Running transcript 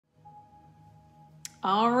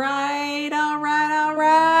All right, all right, all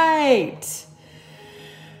right.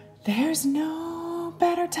 There's no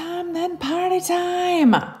better time than party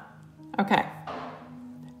time. Okay.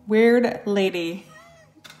 Weird lady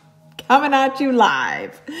coming at you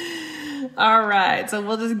live. All right, so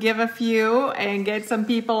we'll just give a few and get some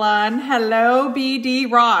people on. Hello,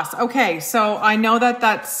 BD Ross. Okay, so I know that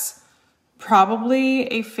that's probably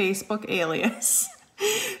a Facebook alias.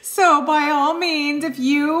 So by all means, if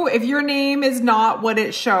your name is not what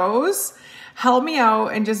it shows, help me out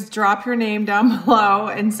and just drop your name down below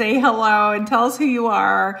and say hello and tell us who you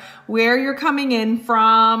are, where you're coming in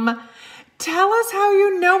from. Tell us how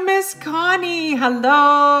you know Miss Connie.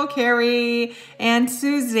 Hello, Carrie and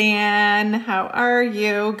Suzanne. How are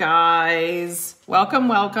you guys? Welcome,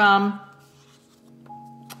 welcome.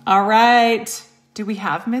 All right. Do we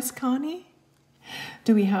have Miss Connie?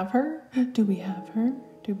 Do we have her? Do we have her?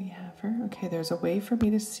 Do we have her? Okay, there's a way for me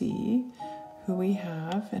to see who we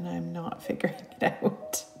have, and I'm not figuring it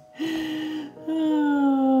out.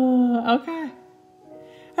 Okay.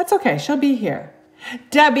 That's okay. She'll be here.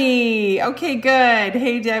 Debbie. Okay, good.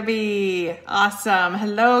 Hey, Debbie. Awesome.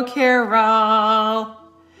 Hello, Carol.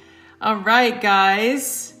 All right,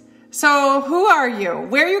 guys. So who are you?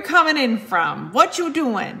 Where are you coming in from? What you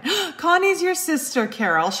doing? Connie's your sister,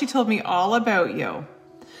 Carol. She told me all about you.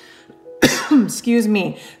 Excuse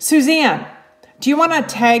me. Suzanne, do you want to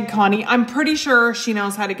tag Connie? I'm pretty sure she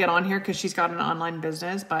knows how to get on here because she's got an online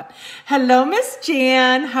business, but hello, Miss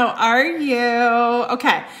Jan. How are you?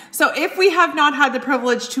 Okay. So if we have not had the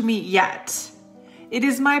privilege to meet yet, it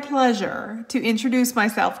is my pleasure to introduce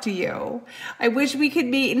myself to you. I wish we could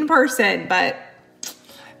meet in person, but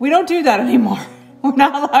we don't do that anymore. We're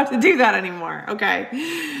not allowed to do that anymore. Okay.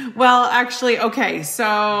 Well, actually, okay.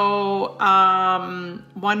 So,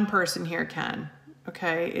 one person here can.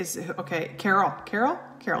 Okay. Okay.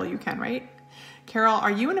 Carol, you can, right? Carol,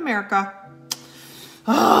 are you in America?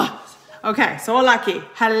 Oh, okay. So lucky.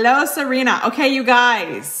 Hello, Serena. Okay, you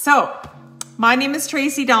guys. So my name is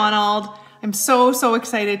Tracy Donald. I'm so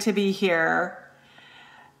excited to be here.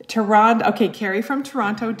 Toronto. Okay, Carrie from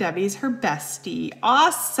Toronto. Debbie's her bestie.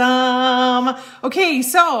 Awesome. Okay,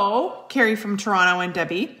 so Carrie from Toronto and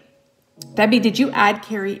Debbie. Debbie, did you add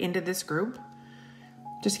Carrie into this group?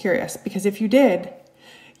 Just curious, because if you did,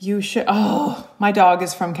 you should. Oh, my dog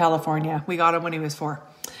is from California. We got him when he was 4.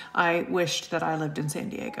 I wished that I lived in San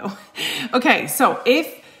Diego. Okay, so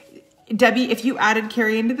Debbie, if you added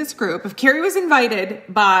Carrie into this group, if Carrie was invited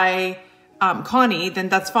by Connie, then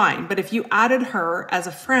that's fine. But if you added her as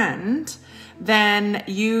a friend, then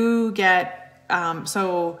you get,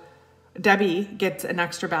 so Debbie gets an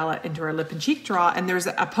extra ballot into her lip and cheek draw. And there's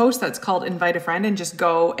a post that's called invite a friend, and just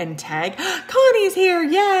go and tag Connie's here.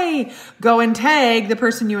 Yay. Go and tag the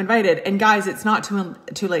person you invited. And guys, it's not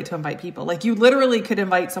too late to invite people. Like, you literally could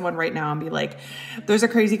invite someone right now and be like, there's a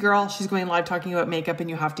crazy girl. She's going live talking about makeup and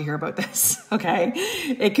you have to hear about this. Okay.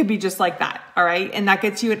 It could be just like that. All right. And that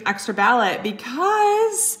gets you an extra ballot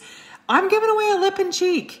because I'm giving away a lip and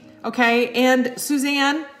cheek. Okay. And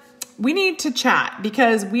Suzanne, we need to chat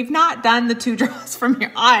because we've not done the 2 draws from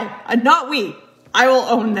here. Not we. I will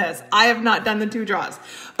own this. I have not done the 2 draws,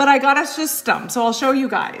 but I got us just stumped. So I'll show you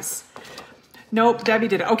guys. Nope, Debbie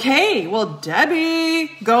did it. Okay, well,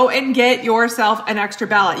 Debbie, go and get yourself an extra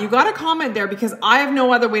ballot. You got to comment there because I have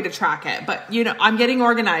no other way to track it. But, you know, I'm getting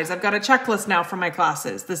organized. I've got a checklist now for my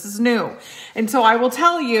classes. This is new. And so I will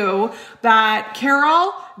tell you that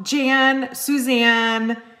Carol, Jan,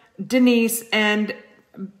 Suzanne, Denise, and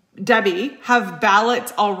Debbie have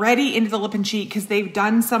ballots already into the lip and cheek because they've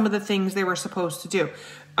done some of the things they were supposed to do.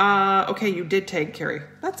 Okay, you did tag Carrie.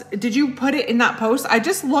 Did you put it in that post? I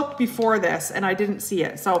just looked before this and I didn't see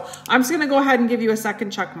it. So I'm just going to go ahead and give you a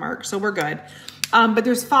second check mark. So we're good. But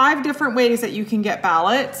there's 5 different ways that you can get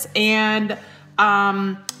ballots. And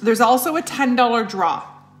there's also a $10 draw.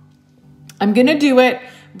 I'm going to do it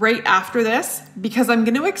right after this because I'm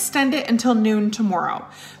going to extend it until noon tomorrow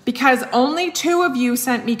because only 2 of you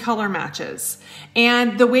sent me color matches.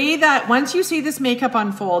 And the way that once you see this makeup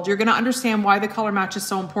unfold, you're going to understand why the color match is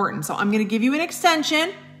so important. So I'm going to give you an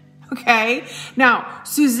extension. Okay. Now,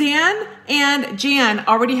 Suzanne and Jan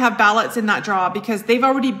already have ballots in that draw because they've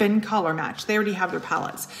already been color matched. They already have their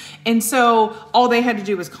palettes. And so all they had to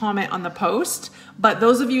do was comment on the post. But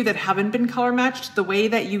those of you that haven't been color matched, the way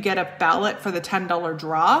that you get a ballot for the $10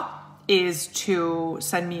 draw is to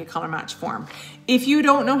send me a color match form. If you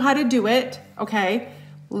don't know how to do it, okay,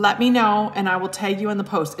 let me know and I will tag you in the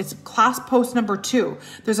post. It's class post number 2.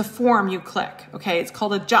 There's a form you click, okay? It's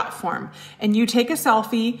called a JUT form. And you take a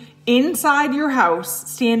selfie inside your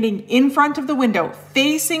house, standing in front of the window,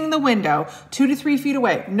 facing the window, 2 to 3 feet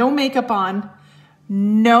away, no makeup on,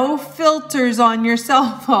 No filters on your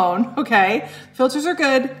cell phone, okay? Filters are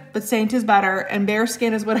good, but Seint is better, and bare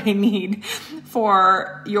skin is what I need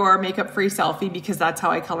for your makeup-free selfie because that's how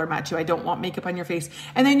I color match you. I don't want makeup on your face.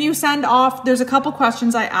 And then you send off, there's a couple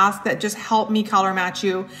questions I ask that just help me color match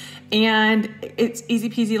you, and it's easy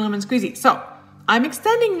peasy lemon squeezy. So I'm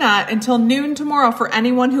extending that until noon tomorrow for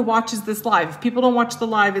anyone who watches this live. If people don't watch the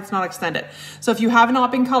live, it's not extended. So if you have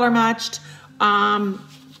not been color matched,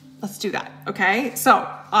 let's do that, okay? So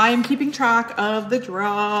I'm keeping track of the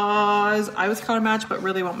draws. I was color matched, but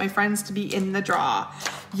really want my friends to be in the draw.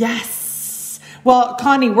 Yes. Well,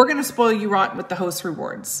 Connie, we're gonna spoil you rotten with the host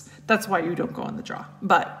rewards. That's why you don't go in the draw,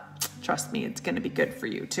 but trust me, it's gonna be good for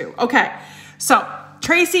you too. Okay, so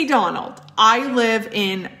Tracy Donald. I live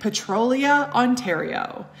in Petrolia,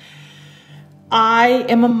 Ontario. I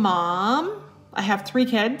am a mom. I have 3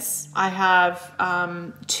 kids. I have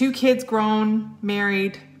 2 kids grown,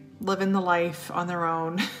 married, living the life on their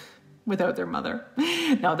own without their mother.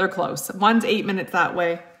 No, they're close. One's 8 minutes that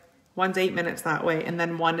way. One's 8 minutes that way. And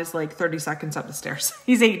then one is like 30 seconds up the stairs.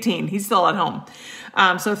 He's 18. He's still at home.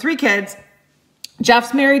 So 3 kids.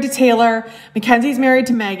 Jeff's married to Taylor. Mackenzie's married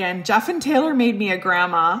to Megan. Jeff and Taylor made me a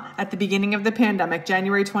grandma at the beginning of the pandemic,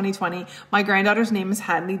 January 2020. My granddaughter's name is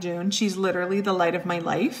Hadley June. She's literally the light of my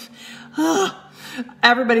life.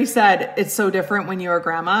 Everybody said it's so different when you're a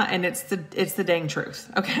grandma, and it's the dang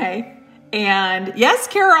truth, okay? And yes,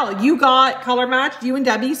 Carol, you got color matched, you and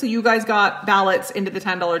Debbie, so you guys got ballots into the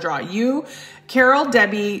 $10 draw. You, Carol,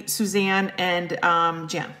 Debbie, Suzanne, and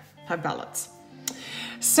Jan have ballots.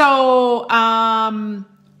 So,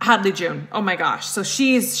 Hadley June, oh my gosh. So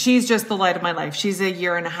she's just the light of my life. She's 1.5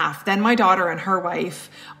 years. Then my daughter and her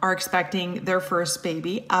wife are expecting their first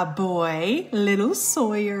baby, a boy, little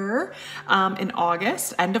Sawyer, in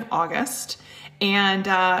August, end of August.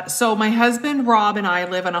 And so my husband, Rob, and I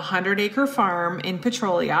live on a 100-acre farm in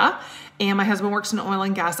Petrolia. And my husband works in oil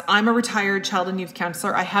and gas. I'm a retired child and youth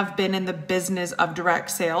counselor. I have been in the business of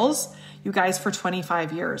direct sales, you guys, for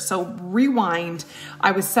 25 years. So rewind,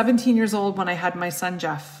 I was 17 years old when I had my son,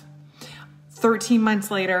 Jeff. 13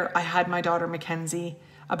 months later, I had my daughter, Mackenzie.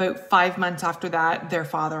 About 5 months after that, their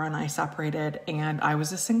father and I separated, and I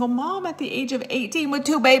was a single mom at the age of 18 with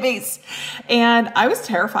 2 babies. And I was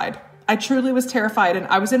terrified. I truly was terrified. And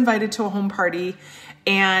I was invited to a home party,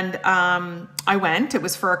 and I went. It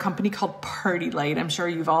was for a company called Party Light. I'm sure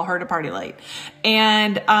you've all heard of Party Light.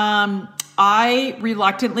 And I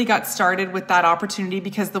reluctantly got started with that opportunity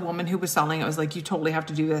because the woman who was selling it was like, you totally have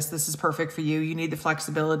to do this. This is perfect for you. You need the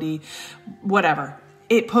flexibility, whatever.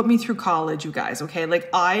 It put me through college, you guys, okay? Like,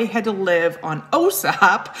 I had to live on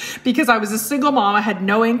OSAP because I was a single mom. I had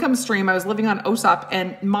no income stream. I was living on OSAP,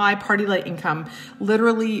 and my Party Light income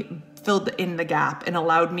literally filled in the gap and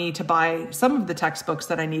allowed me to buy some of the textbooks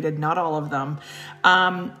that I needed, not all of them.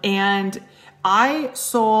 And I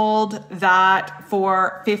sold that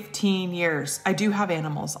for 15 years. I do have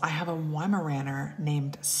animals. I have a Weimaraner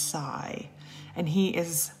named Sai, and he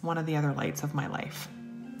is one of the other lights of my life.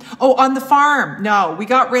 Oh, on the farm. No, we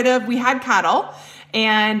had cattle,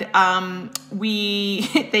 and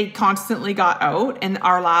they constantly got out, and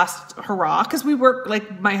our last hurrah, because we worked,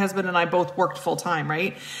 like my husband and I both worked full time,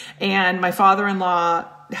 right? And my father-in-law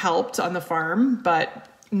helped on the farm, but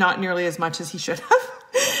not nearly as much as he should have.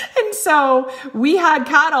 And so we had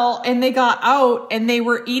cattle, and they got out, and they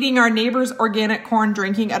were eating our neighbor's organic corn,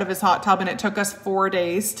 drinking out of his hot tub. And it took us 4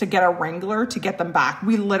 days to get a wrangler to get them back.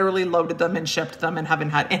 We literally loaded them and shipped them and haven't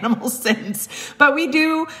had animals since. But we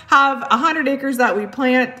do have 100 acres that we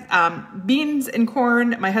plant beans and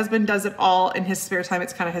corn. My husband does it all in his spare time.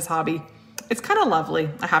 It's kind of his hobby. It's kind of lovely,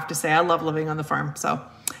 I have to say. I love living on the farm. So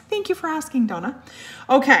thank you for asking, Donna.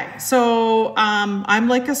 Okay, so I'm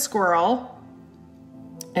like a squirrel.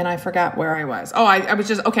 And I forgot where I was. Oh, I was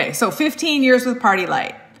just, okay. So 15 years with Party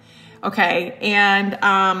Light. Okay. And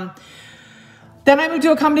then I moved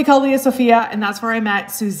to a company called Leah Sophia, and that's where I met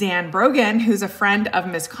Suzanne Brogan, who's a friend of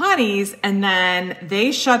Miss Connie's. And then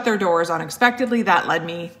they shut their doors unexpectedly. That led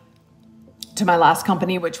me to my last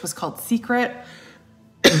company, which was called Secret.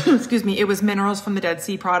 Excuse me. It was minerals from the Dead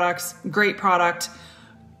Sea products. Great product.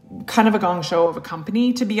 Kind of a gong show of a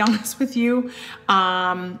company, to be honest with you.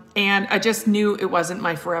 And I just knew it wasn't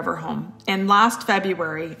my forever home. And last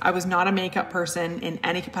February, I was not a makeup person in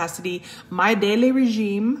any capacity. My daily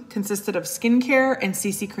regime consisted of skincare and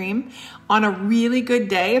CC cream. On a really good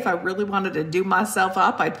day, if I really wanted to do myself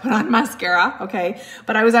up, I'd put on mascara, okay?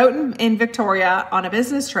 But I was out in Victoria on a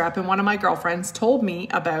business trip, and one of my girlfriends told me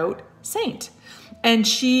about Seint. And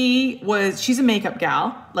she's a makeup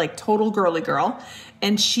gal, like total girly girl.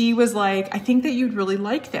 And she was like, I think that you'd really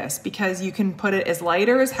like this because you can put it as light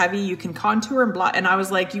or as heavy. You can contour and blot. And I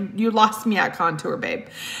was like, you lost me at contour, babe.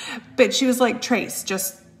 But she was like, Trace,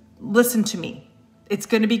 just listen to me. It's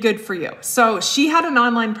going to be good for you. So she had an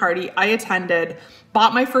online party. I attended,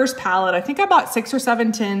 bought my first palette. I think I bought 6 or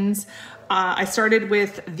 7 tins. I started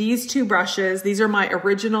with these 2 brushes. These are my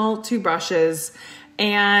original 2 brushes.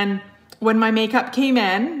 And when my makeup came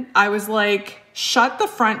in, I was like, shut the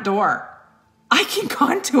front door. I can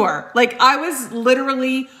contour. Like, I was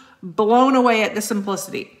literally blown away at the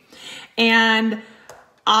simplicity. And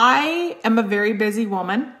I am a very busy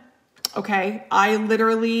woman. Okay. I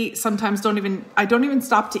literally sometimes don't even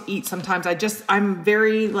stop to eat sometimes. I'm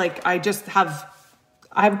very like, I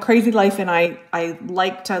have a crazy life and I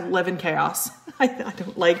like to live in chaos. I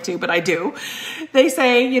don't like to, but I do. They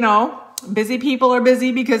say, you know, busy people are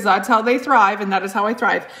busy because that's how they thrive, and that is how I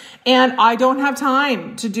thrive. And I don't have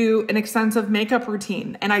time to do an extensive makeup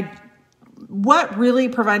routine. And what really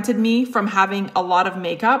prevented me from having a lot of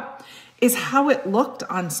makeup is how it looked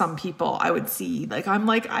on some people. I would see, like, I'm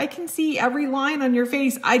like, I can see every line on your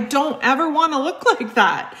face. I don't ever want to look like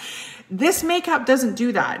that. This makeup doesn't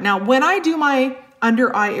do that. Now, when I do my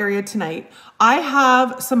under eye area tonight, I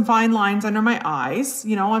have some fine lines under my eyes.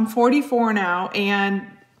 You know, I'm 44 now and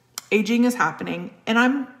aging is happening, and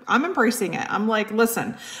I'm embracing it. I'm like,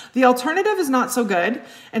 listen, the alternative is not so good.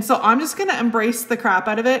 And so I'm just going to embrace the crap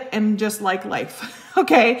out of it and just like life.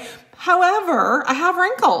 Okay. However, I have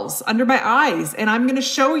wrinkles under my eyes, and I'm going to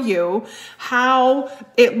show you how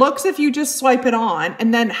it looks if you just swipe it on,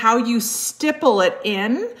 and then how you stipple it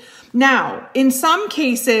in. Now, in some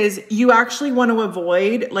cases, you actually want to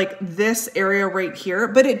avoid like this area right here,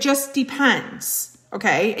 but it just depends.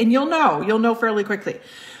 Okay. And you'll know fairly quickly.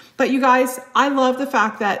 But you guys, I love the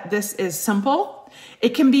fact that this is simple. It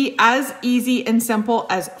can be as easy and simple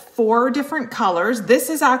as 4 different colors.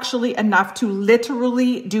 This is actually enough to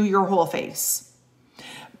literally do your whole face.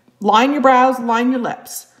 Line your brows, line your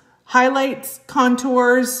lips, highlights,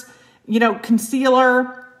 contours, you know,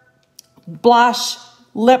 concealer, blush,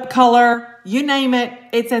 lip color, you name it,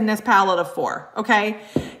 it's in this palette of 4, okay?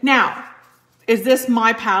 Now, is this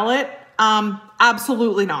my palette?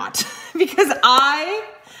 Absolutely not, because I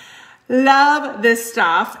love this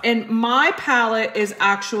stuff. And my palette is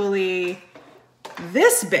actually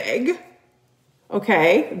this big.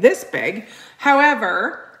 Okay, this big.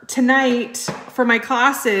 However, tonight for my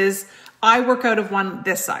classes, I work out of one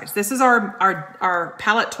this size. This is our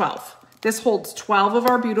palette 12. This holds 12 of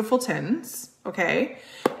our beautiful tins. Okay.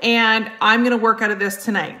 And I'm going to work out of this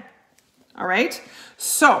tonight. All right.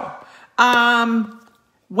 So,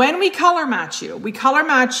 when we color match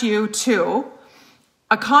you to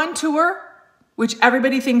a contour, which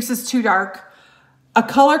everybody thinks is too dark, a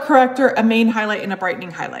color corrector, a main highlight, and a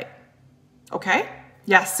brightening highlight. Okay?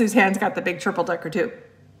 Yes, Suzanne's got the big triple decker too.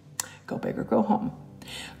 Go big or go home.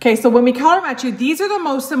 Okay, so when we color match you, these are the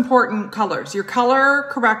most important colors. Your color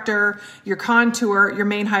corrector, your contour, your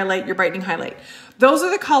main highlight, your brightening highlight. Those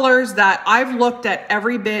are the colors that I've looked at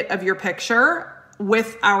every bit of your picture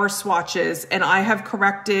with our swatches, and I have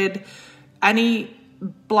corrected any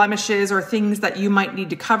blemishes or things that you might need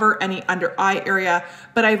to cover, any under eye area,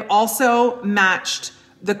 but I've also matched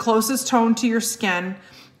the closest tone to your skin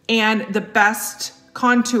and the best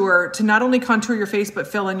contour to not only contour your face, but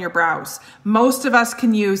fill in your brows. Most of us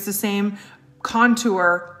can use the same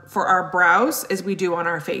contour for our brows as we do on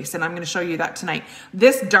our face, and I'm going to show you that tonight.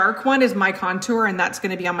 This dark one is my contour, and that's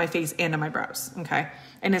going to be on my face and on my brows, okay?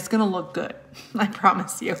 And it's going to look good, I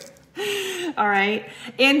promise you. All right.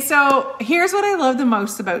 And so here's what I love the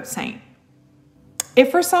most about Seint.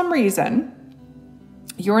 If for some reason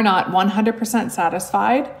you're not 100%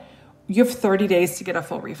 satisfied, you have 30 days to get a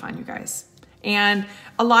full refund, you guys. And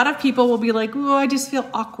a lot of people will be like, oh, I just feel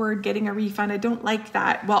awkward getting a refund. I don't like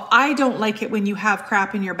that. Well, I don't like it when you have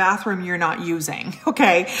crap in your bathroom you're not using.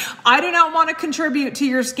 Okay. I do not want to contribute to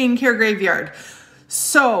your skincare graveyard.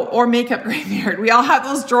 So, or makeup graveyard. We all have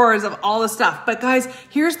those drawers of all the stuff. But guys,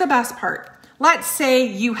 here's the best part. Let's say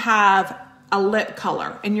you have a lip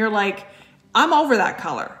color and you're like, I'm over that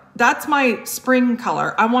color. That's my spring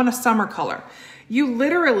color. I want a summer color. You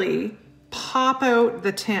literally pop out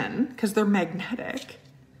the tin because they're magnetic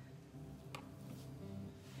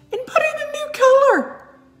and put in a new color.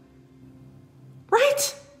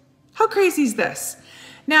 Right? How crazy is this?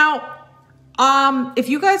 Now, if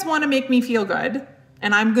you guys want to make me feel good,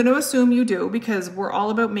 and I'm going to assume you do because we're all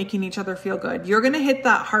about making each other feel good, you're going to hit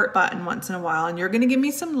that heart button once in a while, and you're going to give me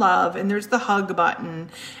some love, and there's the hug button,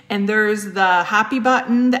 and there's the happy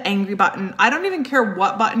button, the angry button. I don't even care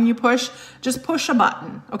what button you push, just push a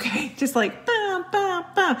button, okay? Just like, bam, bam,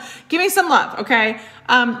 Give me some love, okay?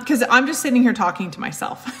 Because I'm just sitting here talking to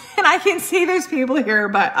myself. And I can see there's people here,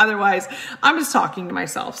 but otherwise, I'm just talking to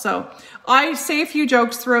myself. So I say a few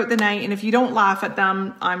jokes throughout the night, and if you don't laugh at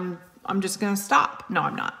them, I'm just gonna stop. No,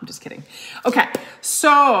 I'm not. I'm just kidding. Okay,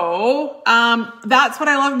 so that's what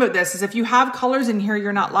I love about this, is if you have colors in here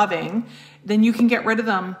you're not loving, then you can get rid of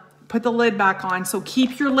them, put the lid back on. So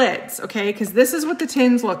keep your lids, okay? Because this is what the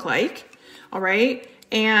tins look like, all right?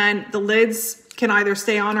 And the lids can either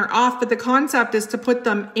stay on or off, but the concept is to put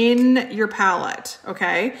them in your palette,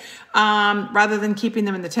 okay? Rather than keeping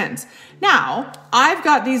them in the tins. Now, I've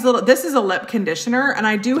got these little, this is a lip conditioner, and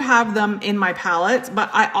I do have them in my palette, but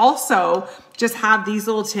I also just have these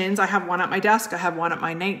little tins. I have one at my desk. I have one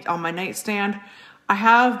at on my nightstand. I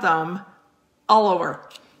have them all over,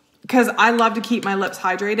 because I love to keep my lips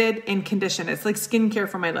hydrated and conditioned. It's like skincare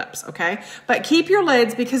for my lips, okay? But keep your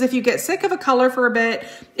lids, because if you get sick of a color for a bit,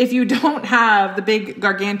 if you don't have the big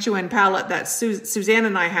gargantuan palette that Suzanne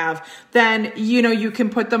and I have, then, you know, you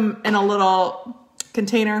can put them in a little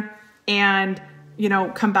container and, you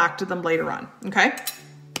know, come back to them later on, okay?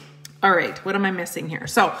 All right, what am I missing here?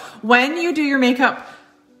 So when you do your makeup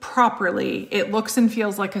properly, it looks and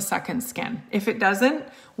feels like a second skin. If it doesn't,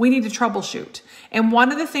 we need to troubleshoot. And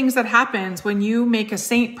one of the things that happens when you make a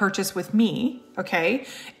Seint purchase with me, okay,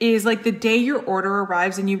 is like the day your order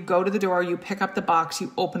arrives and you go to the door, you pick up the box,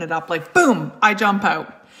 you open it up, like boom, I jump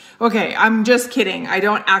out. Okay, I'm just kidding. I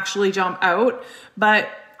don't actually jump out, but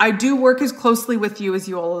I do work as closely with you as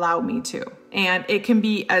you will allow me to. And it can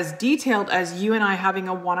be as detailed as you and I having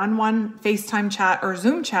a one-on-one FaceTime chat or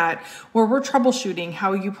Zoom chat where we're troubleshooting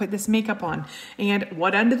how you put this makeup on and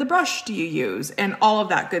what end of the brush do you use and all of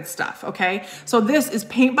that good stuff, okay? So this is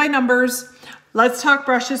paint by numbers. Let's talk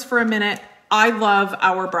brushes for a minute. I love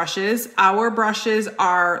our brushes. Our brushes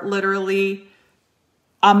are literally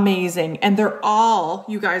amazing. And they're all,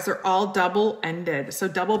 you guys, are all double-ended. So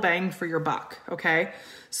double bang for your buck, okay?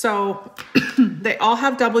 So they all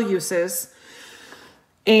have double uses.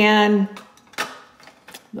 And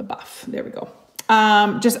the buff, there we go.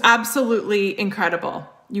 Just absolutely incredible.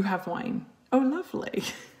 You have wine. Oh, lovely.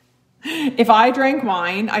 If I drank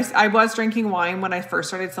wine, I was drinking wine when I first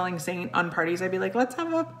started selling Seint on parties. I'd be like, let's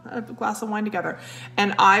have a glass of wine together.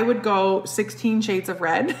 And I would go 16 shades of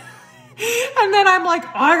red. And then I'm like,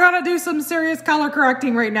 oh, I gotta do some serious color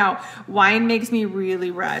correcting right now. Wine makes me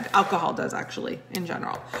really red. Alcohol does, actually, in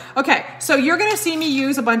general. Okay, so you're gonna see me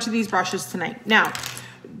use a bunch of these brushes tonight. Now,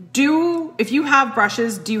 if you have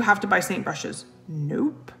brushes, do you have to buy Seint brushes?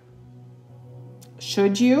 Nope.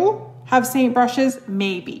 Should you have Seint brushes?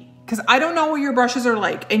 Maybe. Because I don't know what your brushes are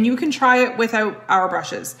like, and you can try it without our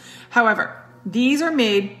brushes. However, these are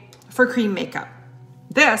made for cream makeup.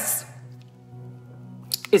 This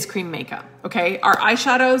is cream makeup, okay? Our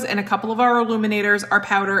eyeshadows and a couple of our illuminators are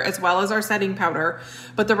powder as well as our setting powder,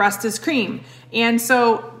 but the rest is cream. And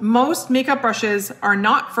so most makeup brushes are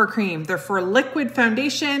not for cream. They're for liquid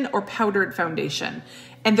foundation or powdered foundation.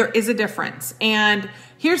 And there is a difference. And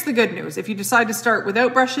here's the good news. If you decide to start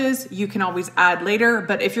without brushes, you can always add later.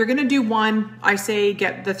 But if you're gonna do one, I say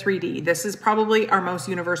get the 3D. This is probably our most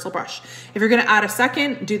universal brush. If you're gonna add a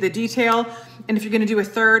second, do the detail. And if you're gonna do a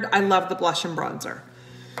third, I love the blush and bronzer.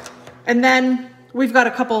 And then we've got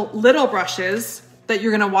a couple little brushes that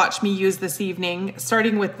you're gonna watch me use this evening,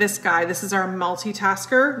 starting with this guy. This is our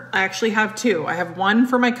multitasker. I actually have two. I have one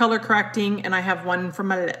for my color correcting and I have one for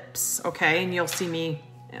my lips, okay? And you'll see me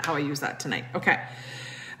how I use that tonight, okay?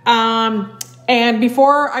 And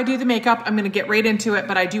before I do the makeup, I'm gonna get right into it,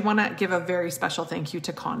 but I do wanna give a very special thank you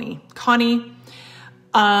to Connie. Connie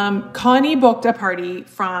booked a party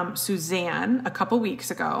from Suzanne a couple weeks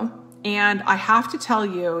ago. And I have to tell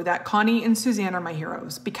you that Connie and Suzanne are my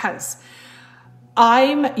heroes, because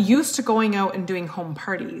I'm used to going out and doing home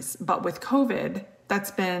parties, but with COVID, that's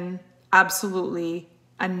been absolutely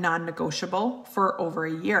a non-negotiable for over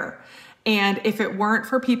a year. And if it weren't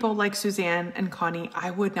for people like Suzanne and Connie,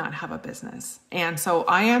 I would not have a business. And so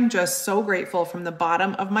I am just so grateful from the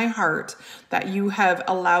bottom of my heart that you have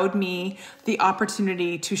allowed me the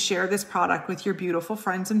opportunity to share this product with your beautiful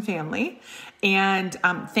friends and family. And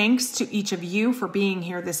thanks to each of you for being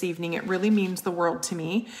here this evening. It really means the world to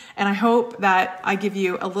me. And I hope that I give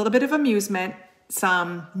you a little bit of amusement,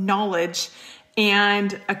 some knowledge,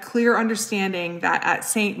 and a clear understanding that at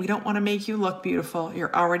Seint, we don't want to make you look beautiful.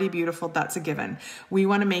 You're already beautiful. That's a given. We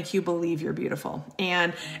want to make you believe you're beautiful.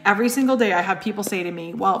 And every single day I have people say to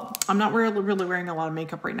me, well, I'm not really wearing a lot of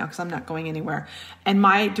makeup right now because I'm not going anywhere. And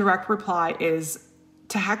my direct reply is,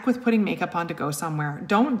 to heck with putting makeup on to go somewhere.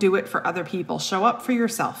 Don't do it for other people. Show up for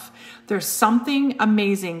yourself. There's something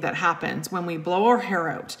amazing that happens when we blow our hair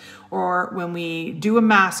out, or when we do a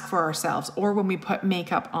mask for ourselves, or when we put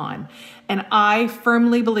makeup on. And I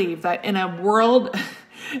firmly believe that in a world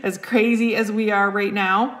as crazy as we are right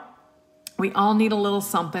now, we all need a little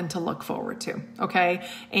something to look forward to, okay?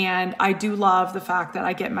 And I do love the fact that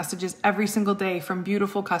I get messages every single day from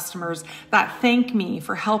beautiful customers that thank me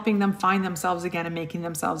for helping them find themselves again and making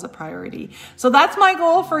themselves a priority. So that's my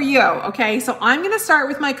goal for you, okay? So I'm gonna start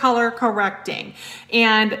with my color correcting.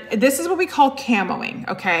 And this is what we call camoing,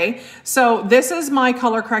 okay? So this is my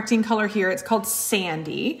color correcting color here. It's called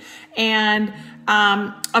Sandy. And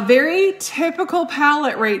a very typical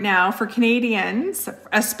palette right now for Canadians,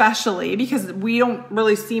 especially because we don't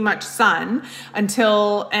really see much sun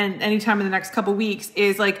until and anytime in the next couple weeks,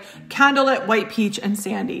 is like candlelit, white peach, and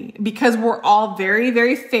sandy, because we're all very,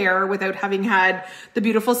 very fair without having had the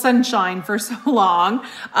beautiful sunshine for so long.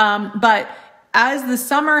 But as the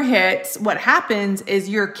summer hits, what happens is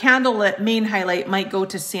your candlelit main highlight might go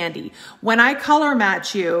to sandy. When I color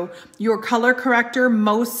match you, your color corrector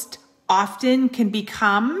most often can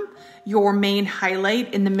become your main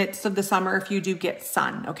highlight in the midst of the summer if you do get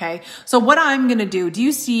sun, okay? So what I'm gonna do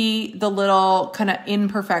you see the little kind of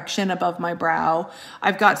imperfection above my brow?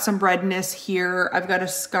 I've got some redness here. I've got a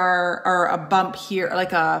scar or a bump here,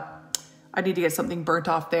 I need to get something burnt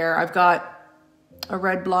off there. I've got a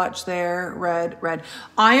red blotch there, red.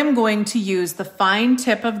 I am going to use the fine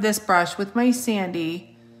tip of this brush with my Sandy,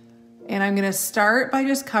 and I'm gonna start by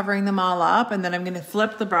just covering them all up, and then I'm gonna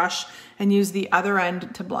flip the brush and use the other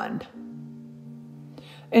end to blend.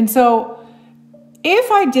 And so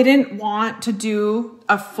if I didn't want to do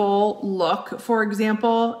a full look, for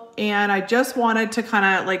example, and I just wanted to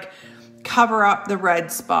kind of like cover up the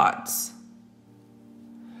red spots,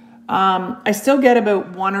 I still get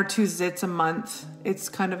about 1 or 2 zits a month. It's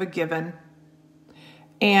kind of a given.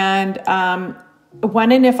 And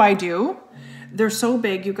when and if I do, they're so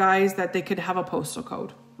big, you guys, that they could have a postal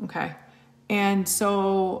code, okay? And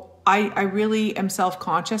so I really am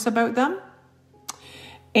self-conscious about them.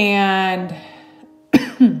 And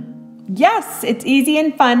yes, it's easy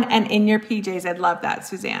and fun and in your PJs. I'd love that,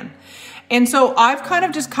 Suzanne. And so I've kind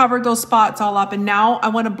of just covered those spots all up, and now I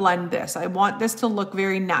want to blend this. I want this to look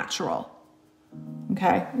very natural,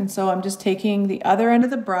 okay? And so I'm just taking the other end of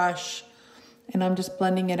the brush and I'm just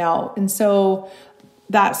blending it out. And so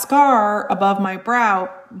that scar above my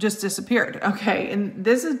brow just disappeared, okay? And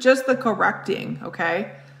this is just the correcting,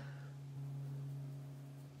 okay?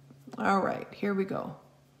 All right, here we go.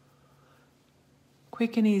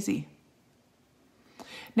 Quick and easy.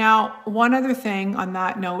 Now, one other thing on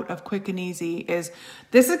that note of quick and easy is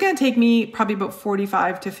this is going to take me probably about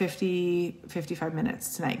 45 to 55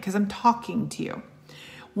 minutes tonight because I'm talking to you.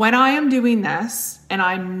 When I am doing this and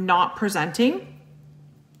I'm not presenting,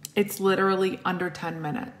 it's literally under 10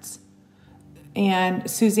 minutes. And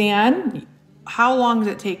Suzanne, how long does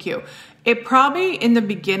it take you? It probably in the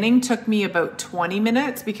beginning took me about 20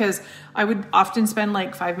 minutes because I would often spend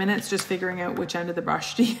like 5 minutes just figuring out which end of the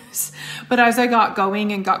brush to use. But as I got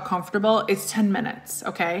going and got comfortable, it's 10 minutes,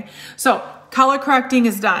 okay? So color correcting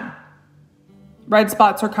is done. Red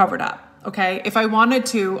spots are covered up, okay? If I wanted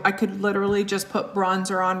to, I could literally just put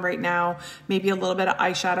bronzer on right now, maybe a little bit of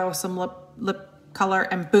eyeshadow, some lip color,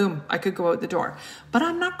 and boom, I could go out the door. But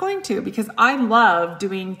I'm not going to because I love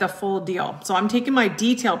doing the full deal. So I'm taking my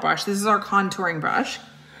detail brush. This is our contouring brush.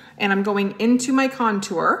 And I'm going into my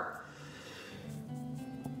contour.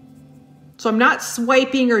 So I'm not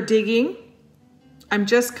swiping or digging. I'm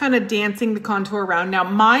just kind of dancing the contour around. Now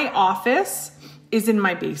my office is in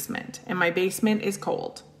my basement and my basement is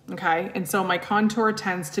cold, okay? And so my contour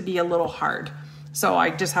tends to be a little hard. So I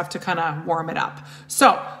just have to kind of warm it up.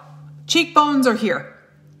 So cheekbones are here,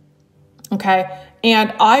 okay?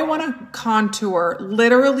 And I want to contour,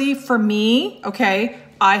 literally for me, okay?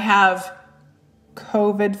 I have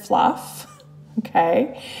COVID fluff,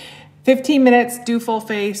 okay? 15 minutes, do full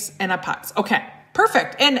face and a putz. Okay,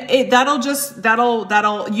 perfect. And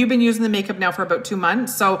you've been using the makeup now for about 2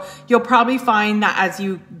 months. So you'll probably find that as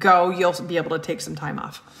you go, you'll be able to take some time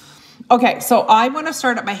off. Okay, so I want to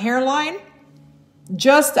start at my hairline,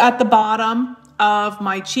 just at the bottom of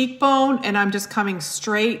my cheekbone, and I'm just coming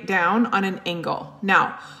straight down on an angle.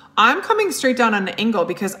 Now, I'm coming straight down on an angle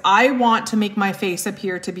because I want to make my face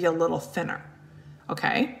appear to be a little thinner,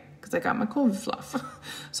 okay? Because I got my COVID fluff.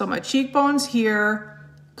 So my cheekbone's here,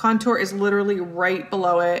 contour is literally right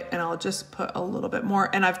below it, and I'll just put a little bit more,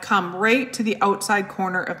 and I've come right to the outside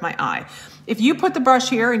corner of my eye. If you put the brush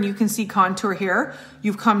here and you can see contour here,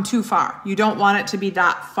 you've come too far. You don't want it to be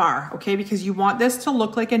that far, okay? Because you want this to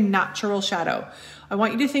look like a natural shadow. I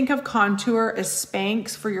want you to think of contour as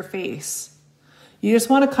Spanx for your face. You just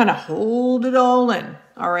want to kind of hold it all in,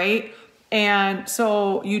 all right? And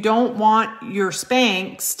so you don't want your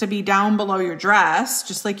Spanx to be down below your dress,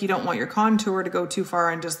 just like you don't want your contour to go too far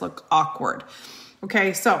and just look awkward.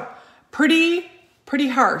 Okay, so pretty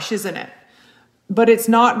harsh, isn't it? But it's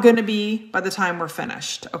not going to be by the time we're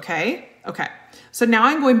finished, okay? Okay, so now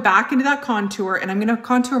I'm going back into that contour, and I'm going to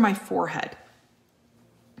contour my forehead.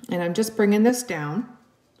 And I'm just bringing this down.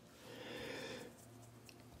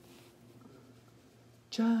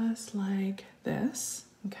 Just like this.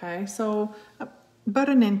 Okay, so about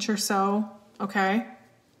an inch or so, okay?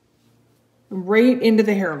 Right into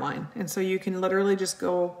the hairline. And so you can literally just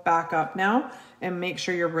go back up now and make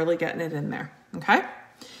sure you're really getting it in there, okay?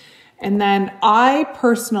 And then I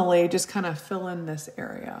personally just kind of fill in this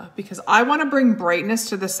area because I want to bring brightness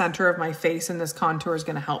to the center of my face, and this contour is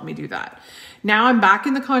going to help me do that. Now I'm back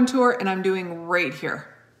in the contour and I'm doing right here.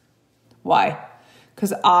 Why?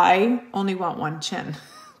 Because I only want one chin.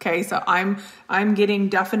 Okay, so I'm getting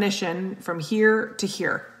definition from here to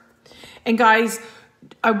here. And guys,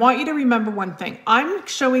 I want you to remember one thing. I'm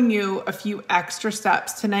showing you a few extra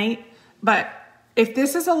steps tonight, but if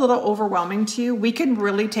this is a little overwhelming to you, we can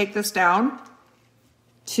really take this down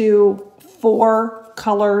to 4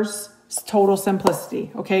 colors, total simplicity,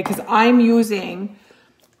 okay? Because I'm using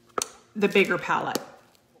the bigger palette.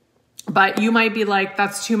 But you might be like,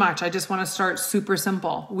 that's too much. I just want to start super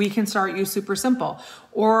simple. We can start you super simple.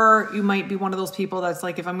 Or you might be one of those people that's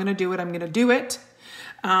like, if I'm going to do it, I'm going to do it.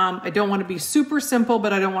 I don't want to be super simple,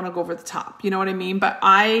 but I don't want to go over the top. You know what I mean? But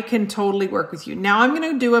I can totally work with you. Now I'm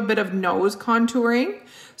going to do a bit of nose contouring.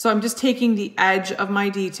 So I'm just taking the edge of my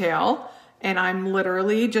detail and I'm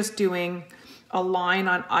literally just doing a line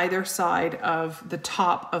on either side of the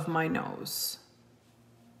top of my nose.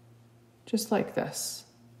 Just like this.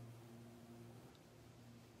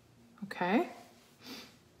 Okay.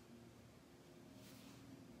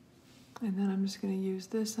 And then I'm just going to use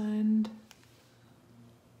this end.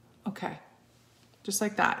 Okay. Just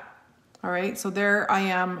like that. All right. So there I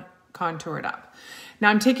am contoured up. Now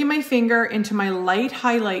I'm taking my finger into my light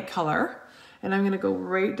highlight color and I'm going to go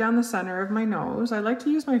right down the center of my nose. I like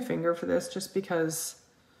to use my finger for this just because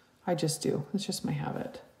I just do. It's just my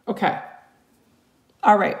habit. Okay.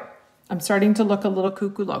 All right. I'm starting to look a little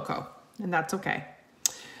cuckoo loco, and that's okay.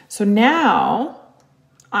 So now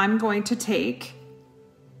I'm going to take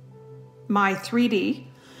my 3D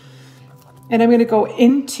and I'm going to go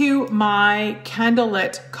into my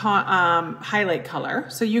candlelit highlight color.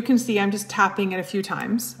 So you can see I'm just tapping it a few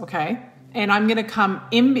times, okay? And I'm going to come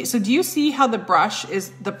in. So do you see how the brush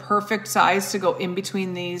is the perfect size to go in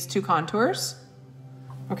between these two contours?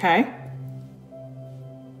 Okay.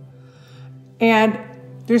 And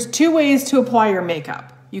there's 2 ways to apply your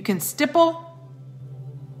makeup. You can stipple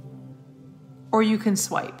or you can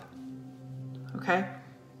swipe, okay?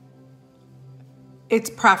 It's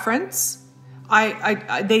preference.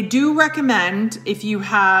 They do recommend, if you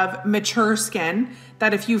have mature skin,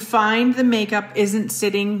 that if you find the makeup isn't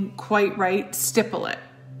sitting quite right, stipple it,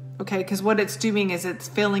 okay? Because what it's doing is it's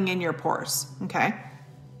filling in your pores, okay?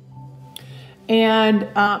 And,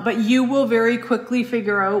 but you will very quickly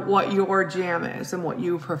figure out what your jam is and what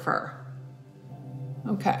you prefer.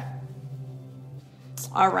 Okay.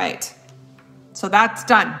 All right. So that's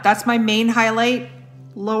done. That's my main highlight,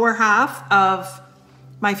 lower half of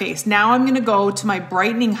my face. Now I'm going to go to my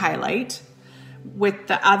brightening highlight with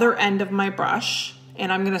the other end of my brush,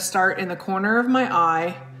 and I'm going to start in the corner of my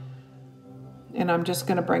eye, and I'm just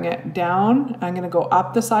going to bring it down. I'm going to go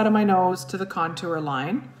up the side of my nose to the contour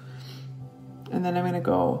line, and then I'm going to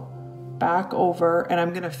go back over, and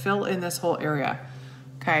I'm going to fill in this whole area.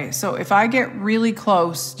 Okay, so if I get really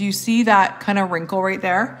close, do you see that kind of wrinkle right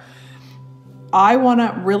there? I want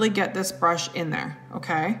to really get this brush in there,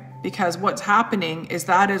 okay? Because what's happening is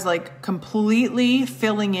that is like completely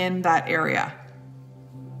filling in that area,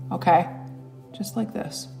 okay? Just like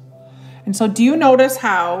this. And so do you notice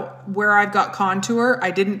how where I've got contour,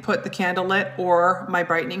 I didn't put the candlelit or my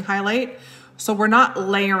brightening highlight? So we're not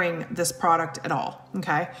layering this product at all,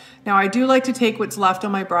 okay? Now I do like to take what's left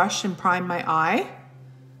on my brush and prime my eye,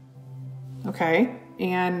 okay?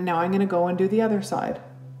 And now I'm gonna go and do the other side.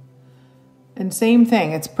 And same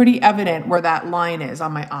thing, it's pretty evident where that line is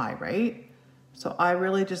on my eye, right? So I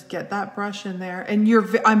really just get that brush in there. And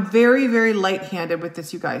I'm very, very light-handed with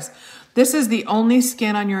this, you guys. This is the only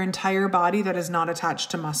skin on your entire body that is not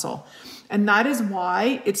attached to muscle. And that is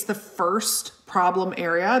why it's the first problem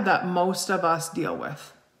area that most of us deal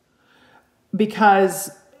with.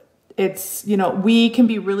 Because it's, you know, we can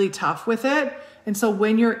be really tough with it. And so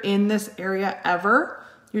when you're in this area ever,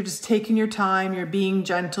 you're just taking your time, you're being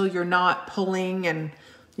gentle, you're not pulling and,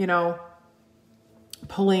 you know,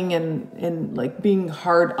 pulling and like being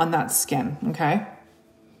hard on that skin, okay?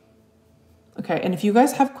 Okay, and if you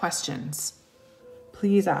guys have questions,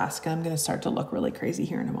 please ask. I'm going to start to look really crazy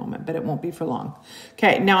here in a moment, but it won't be for long.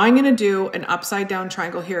 Okay, now I'm going to do an upside down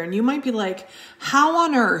triangle here. And you might be like, how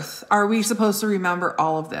on earth are we supposed to remember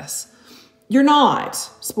all of this? You're not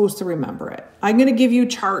supposed to remember it. I'm going to give you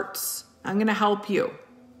charts. I'm going to help you.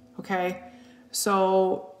 Okay,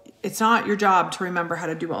 so it's not your job to remember how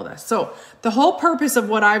to do all this. So the whole purpose of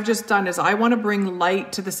what I've just done is I want to bring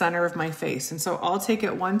light to the center of my face. And so I'll take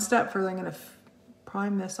it one step further. I'm going to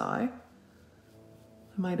prime this eye.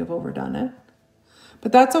 I might have overdone it,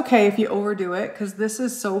 but that's okay if you overdo it, because this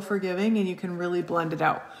is so forgiving and you can really blend it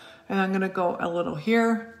out. And I'm going to go a little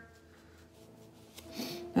here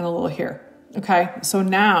and a little here. Okay. So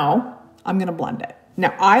now I'm going to blend it.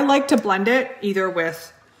 Now I like to blend it either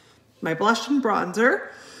with my blush and bronzer,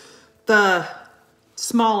 the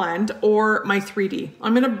small end, or my 3D.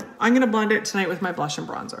 I'm going to blend it tonight with my blush and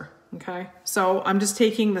bronzer. Okay, so I'm just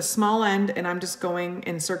taking the small end and I'm just going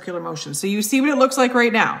in circular motion. So you see what it looks like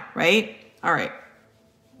right now, right? All right.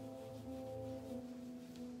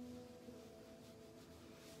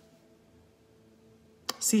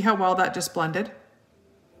 See how well that just blended?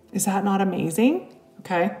 Is that not amazing?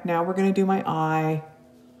 Okay, now we're going to do my eye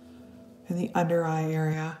and the under eye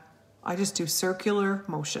area. I just do circular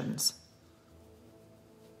motions.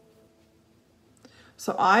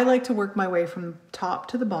 So I like to work my way from top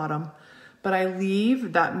to the bottom, but I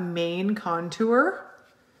leave that main contour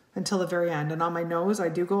until the very end. And on my nose, I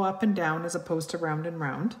do go up and down as opposed to round and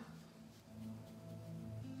round.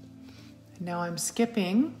 And now I'm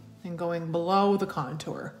skipping and going below the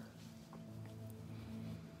contour.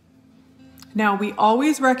 Now we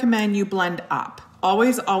always recommend you blend up.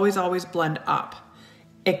 Always, always, always blend up,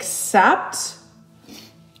 except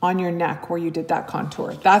on your neck where you did that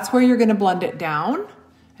contour. That's where you're gonna blend it down,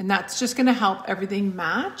 and that's just gonna help everything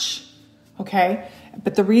match, okay?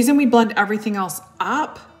 But the reason we blend everything else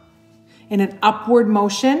up in an upward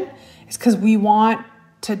motion is because we want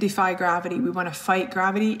to defy gravity. We wanna fight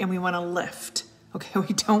gravity and we wanna lift, okay?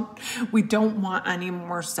 We don't want any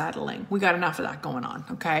more settling. We got enough of that going on,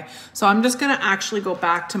 okay? So I'm just gonna actually go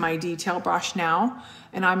back to my detail brush now,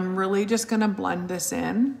 and I'm really just gonna blend this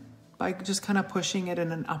in by just kind of pushing it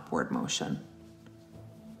in an upward motion.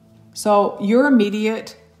 So your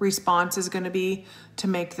immediate response is going to be to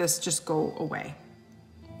make this just go away.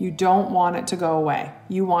 You don't want it to go away.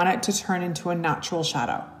 You want it to turn into a natural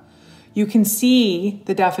shadow. You can see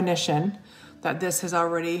the definition that this has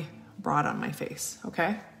already brought on my face,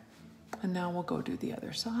 okay? And now we'll go do the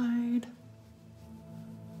other side.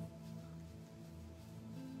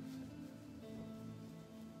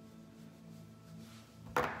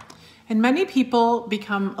 And many people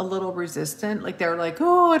become a little resistant. Like they're like,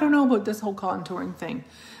 oh, I don't know about this whole contouring thing.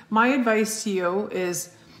 My advice to you is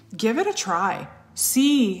give it a try.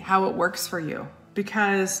 See how it works for you,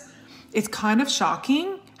 because it's kind of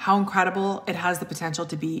shocking how incredible it has the potential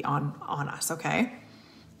to be on us, okay?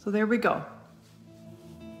 So there we go.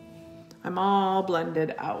 I'm all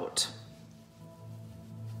blended out.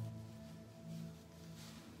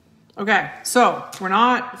 Okay, so we're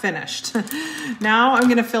not finished. Now I'm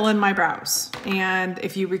gonna fill in my brows. And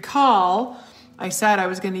if you recall, I said I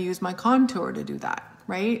was gonna use my contour to do that,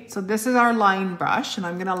 right? So this is our line brush, and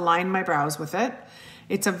I'm gonna line my brows with it.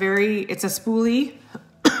 It's a spoolie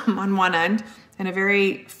on one end and a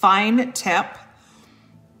very fine tip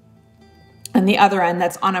on the other end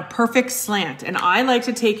that's on a perfect slant. And I like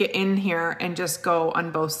to take it in here and just go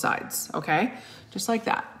on both sides, okay? Just like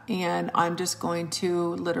that. And I'm just going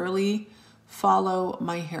to literally follow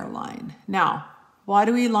my hairline. Now, why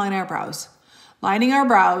do we line our brows? Lining our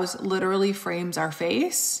brows literally frames our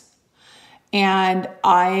face. And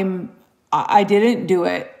I didn't do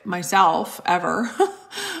it myself ever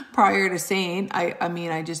prior to Seint. I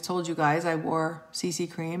mean, I just told you guys I wore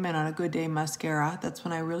CC cream and on a good day mascara. That's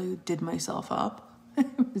when I really did myself up.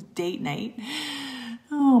 It was date night.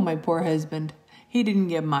 Oh, my poor husband. He didn't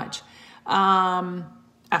give much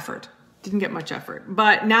effort. Didn't get much effort.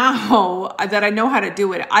 But now that I know how to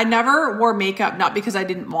do it, I never wore makeup, not because I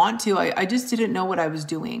didn't want to. I just didn't know what I was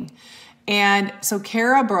doing. And so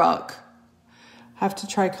Kara Brooke Have to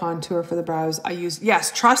try contour for the brows.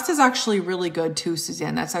 Yes, Trust is actually really good too,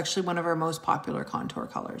 Suzanne. That's actually one of our most popular contour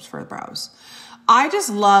colors for the brows. I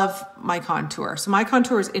just love my contour. So my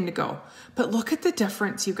contour is indigo, but look at the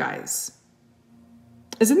difference, you guys.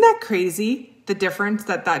 Isn't that crazy? The difference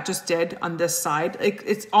that just did on this side.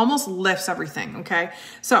 It almost lifts everything, okay?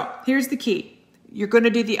 So here's the key. You're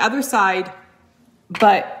gonna do the other side,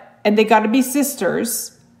 and they gotta be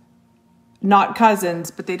sisters, not cousins,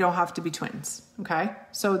 but they don't have to be twins, okay?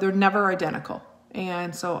 So they're never identical.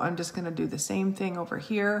 And so I'm just gonna do the same thing over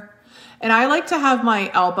here. And I like to have my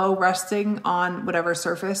elbow resting on whatever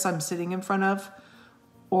surface I'm sitting in front of,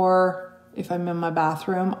 or if I'm in my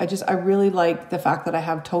bathroom. I really like the fact that I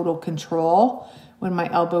have total control when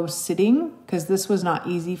my elbow's sitting, because this was not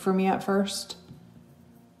easy for me at first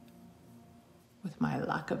with my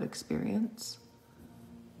lack of experience.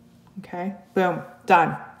 Okay, boom,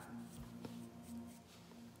 done.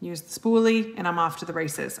 Use the spoolie and I'm off to the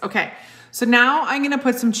races. Okay, so now I'm gonna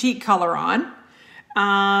put some cheek color on.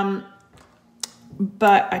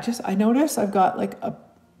 But I noticed I've got like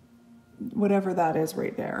whatever that is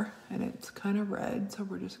right there, and it's kind of red. So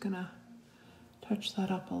we're just gonna touch that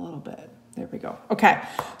up a little bit. There we go. Okay,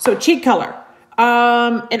 so cheek color.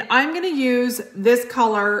 And I'm gonna use this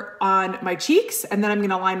color on my cheeks, and then I'm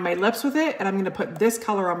gonna line my lips with it, and I'm gonna put this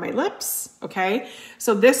color on my lips, okay?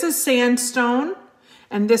 So this is Sandstone,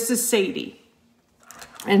 and this is Sadie.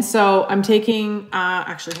 And so I'm taking,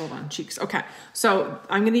 actually, hold on, cheeks. Okay, so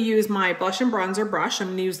I'm gonna use my blush and bronzer brush. I'm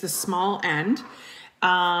gonna use the small end.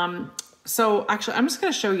 So actually, I'm just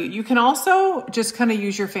gonna show you. You can also just kind of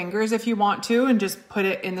use your fingers if you want to, and just put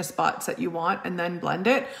it in the spots that you want and then blend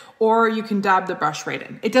it, or you can dab the brush right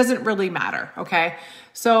in. It doesn't really matter, okay?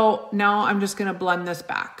 So now I'm just gonna blend this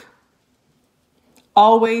back.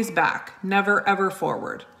 Always back, never ever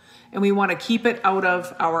forward. And we wanna keep it out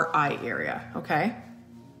of our eye area, okay?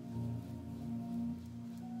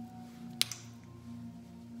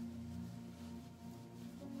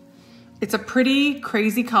 It's a pretty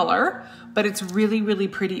crazy color, but it's really, really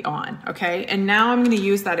pretty on, okay? And now I'm gonna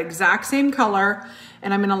use that exact same color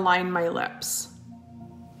and I'm gonna line my lips.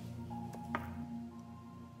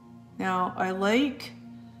 Now, I like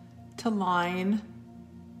to line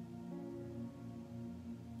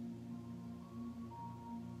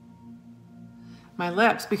my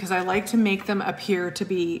lips because I like to make them appear to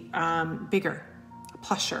be bigger,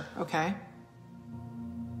 plusher, okay?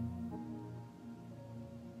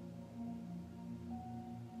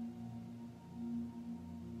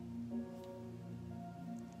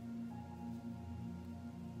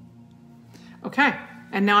 Okay,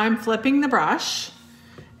 and now I'm flipping the brush,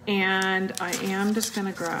 and I am just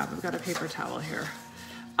gonna I've got a paper towel here.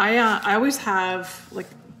 I always have like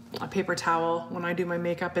a paper towel when I do my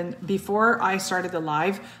makeup, and before I started the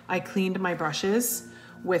live, I cleaned my brushes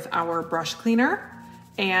with our brush cleaner,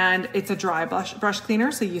 and it's a dry brush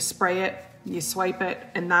cleaner, so you spray it, you swipe it,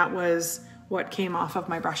 and that was what came off of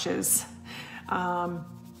my brushes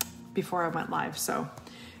before I went live, so.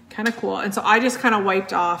 Kind of cool. And so I just kind of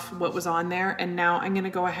wiped off what was on there, and now I'm going to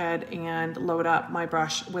go ahead and load up my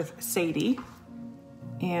brush with Sadie,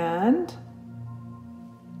 and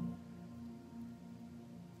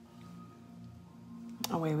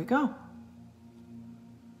away we go.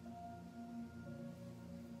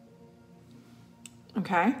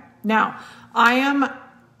 Okay, now I am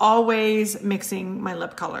always mixing my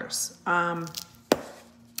lip colors.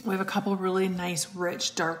 We have a couple really nice,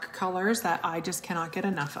 rich, dark colors that I just cannot get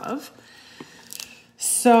enough of.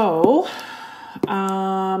 So,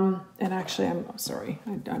 and actually, I'm sorry,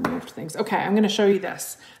 I moved things. Okay, I'm gonna show you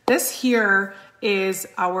this. This here is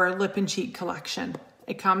our lip and cheek collection.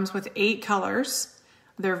 It comes with 8 colors.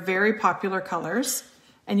 They're very popular colors,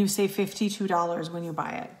 and you save $52 when you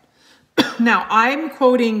buy it. Now, I'm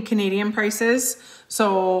quoting Canadian prices,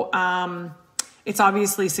 so it's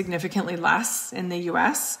obviously significantly less in the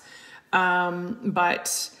US.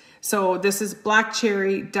 But so this is Black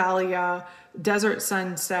Cherry, Dahlia, Desert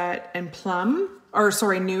Sunset, and Plum, or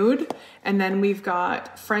sorry, Nude. And then we've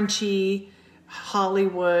got Frenchie,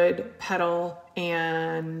 Hollywood, Petal,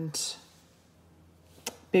 and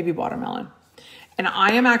Baby Watermelon. And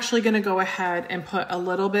I am actually going to go ahead and put a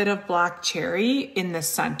little bit of Black Cherry in the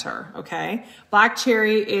center, okay? Black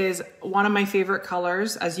Cherry is one of my favorite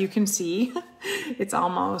colors, as you can see. It's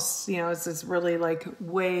almost, you know, it's just really like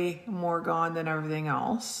way more gone than everything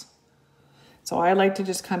else. So I like to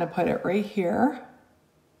just kind of put it right here.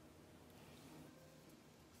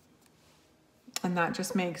 And that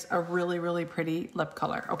just makes a really, really pretty lip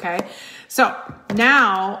color, okay? So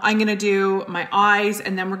now I'm gonna do my eyes,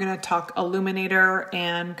 and then we're gonna talk illuminator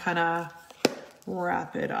and kind of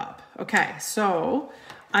wrap it up. Okay, so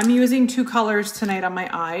I'm using 2 colors tonight on my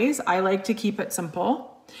eyes. I like to keep it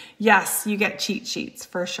simple. Yes, you get cheat sheets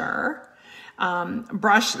for sure.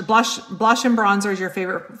 Blush and bronzer is your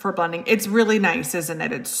favorite for blending. It's really nice, isn't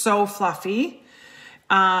it? It's so fluffy.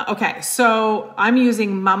 Okay, so I'm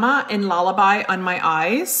using Mama and Lullaby on my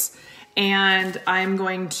eyes, and I'm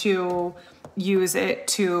going to use it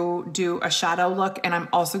to do a shadow look, and I'm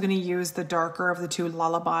also going to use the darker of the 2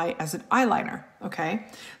 Lullaby as an eyeliner. Okay,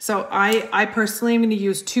 so I personally am going to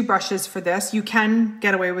use 2 brushes for this. You can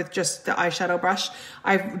get away with just the eyeshadow brush.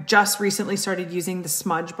 I've just recently started using the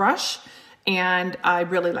smudge brush, and I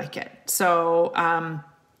really like it. So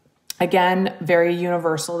again, very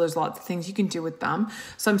universal. There's lots of things you can do with them.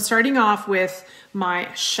 So I'm starting off with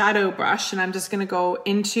my shadow brush, and I'm just going to go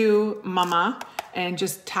into Mama and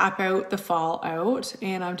just tap out the fallout.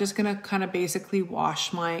 And I'm just going to kind of basically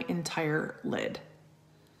wash my entire lid.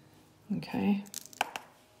 Okay.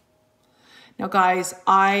 Now guys,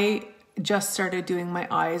 I just started doing my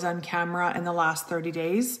eyes on camera in the last 30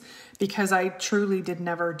 days because I truly did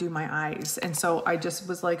never do my eyes. And so I just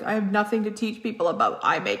was like, I have nothing to teach people about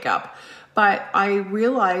eye makeup. But I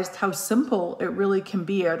realized how simple it really can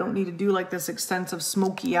be. I don't need to do like this extensive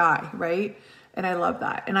smoky eye, right? And I love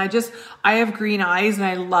that. And I have green eyes, and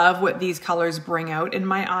I love what these colors bring out in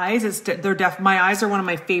my eyes. My eyes are one of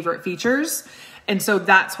my favorite features. And so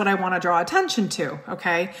that's what I want to draw attention to.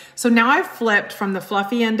 Okay. So now I've flipped from the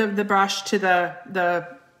fluffy end of the brush to the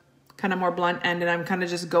kind of more blunt end, and I'm kind of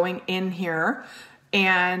just going in here.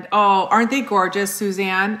 And oh, aren't they gorgeous,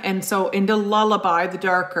 Suzanne? And so into Lullaby, the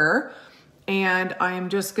darker, and I am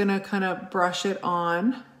just going to kind of brush it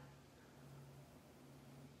on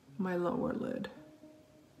my lower lid.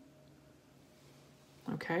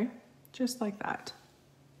 Okay, just like that.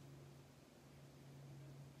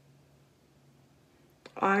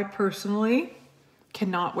 I personally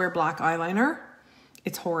cannot wear black eyeliner.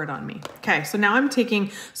 It's horrid on me. Okay, so now I'm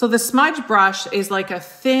taking, so the smudge brush is like a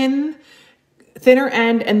thinner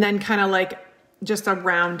end, and then kind of like just a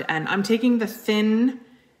round end. I'm taking the thin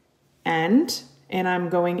end, and I'm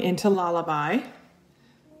going into Lullaby,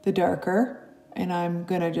 the darker, and I'm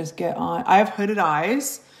gonna just get on. I have hooded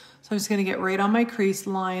eyes, so I'm just gonna get right on my crease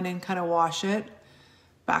line and kind of wash it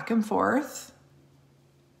back and forth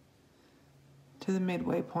to the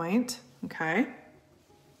midway point. Okay.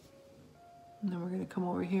 And then we're gonna come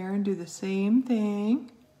over here and do the same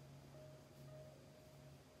thing.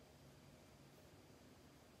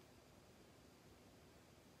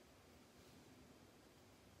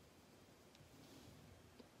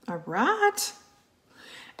 All right.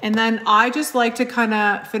 And then I just like to kind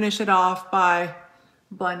of finish it off by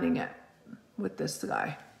blending it with this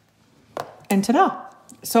guy. And ta-da.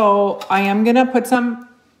 So I am going to put some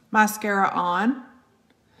mascara on.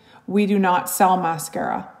 We do not sell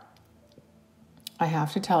mascara. I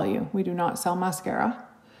have to tell you, we do not sell mascara.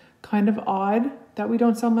 Kind of odd that we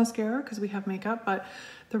don't sell mascara because we have makeup, but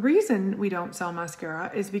the reason we don't sell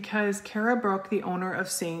mascara is because Cara Brooke, the owner of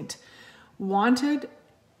Seint, wanted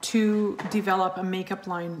to develop a makeup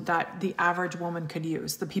line that the average woman could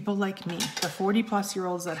use. The people like me, the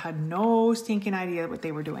 40-plus-year-olds that had no stinking idea what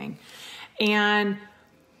they were doing. And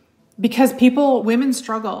because women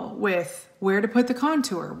struggle with where to put the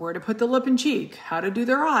contour, where to put the lip and cheek, how to do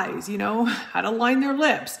their eyes, you know, how to line their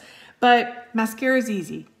lips. But mascara is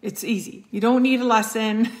easy. It's easy. You don't need a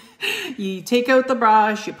lesson. You take out the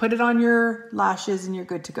brush, you put it on your lashes, and you're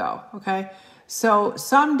good to go, okay? So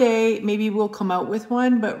someday maybe we'll come out with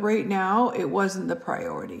one, but right now it wasn't the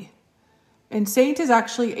priority. And Seint is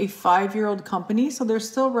actually a 5-year-old company, so they're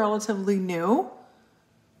still relatively new.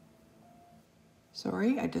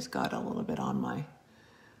 Sorry, I just got a little bit on my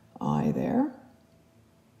eye there.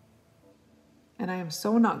 And I am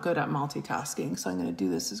so not good at multitasking, so I'm going to do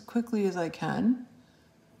this as quickly as I can.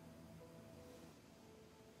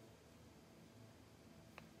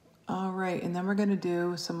 All right, and then we're going to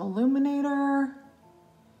do some illuminator.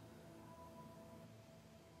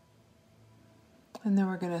 And then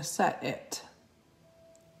we're going to set it.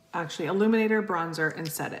 Actually, illuminator, bronzer, and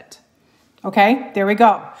set it. Okay, there we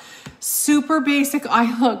go. Super basic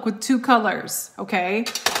eye look with 2 colors, okay?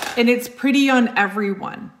 And it's pretty on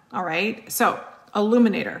everyone, all right? So,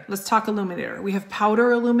 illuminator. Let's talk illuminator. We have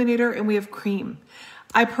powder illuminator and we have cream.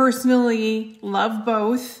 I personally love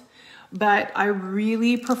both, but I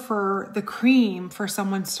really prefer the cream for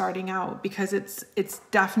someone starting out because it's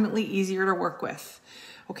definitely easier to work with,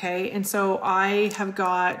 okay? And so I have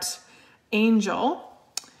got Angel.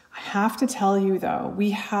 I have to tell you though,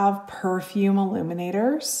 we have perfume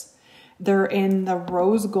illuminators. They're in the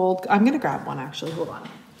rose gold. I'm gonna grab one actually, hold on.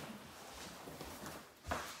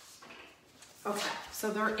 Okay,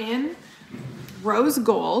 so they're in rose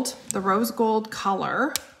gold, the rose gold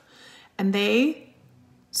color, and they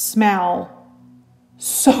smell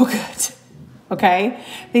so good. Okay,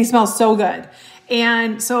 they smell so good.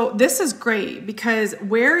 And so this is great because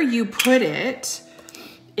where you put it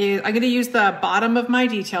is, I'm going to use the bottom of my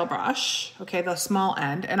detail brush, okay, the small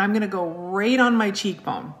end, and I'm going to go right on my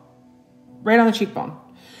cheekbone, right on the cheekbone.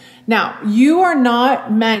 Now, you are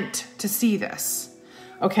not meant to see this.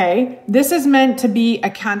 Okay, this is meant to be a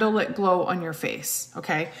candlelit glow on your face.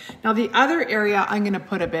 Okay, now the other area I'm going to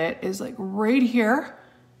put a bit is like right here.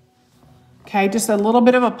 Okay, just a little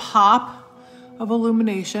bit of a pop of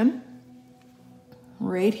illumination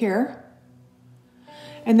right here.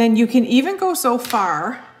 And then you can even go so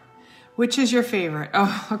far. Which is your favorite?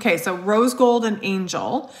 Oh, okay, so rose gold and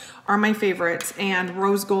angel are my favorites, and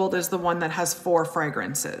rose gold is the one that has 4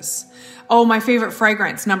 fragrances. Oh, my favorite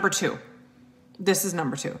fragrance, number 2. This is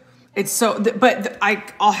number 2. It's so, but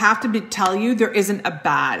I'll have to tell you, there isn't a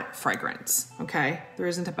bad fragrance, okay? There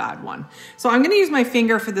isn't a bad one. So I'm gonna use my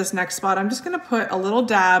finger for this next spot. I'm just gonna put a little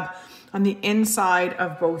dab on the inside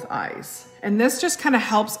of both eyes. And this just kind of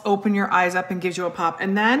helps open your eyes up and gives you a pop.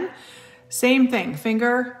 And then, same thing,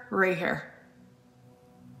 finger right here.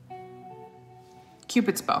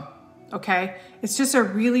 Cupid's bow, okay? It's just a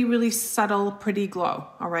really, really subtle, pretty glow,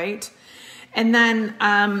 all right? And then,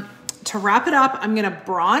 to wrap it up, I'm gonna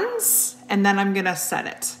bronze and then I'm gonna set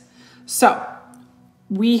it. So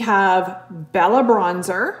we have Bella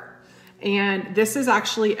Bronzer, and this is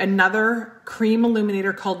actually another cream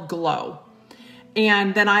illuminator called Glow.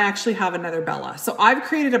 And then I actually have another Bella. So I've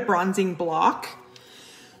created a bronzing block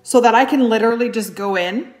so that I can literally just go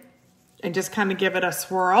in and just kind of give it a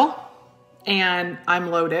swirl, and I'm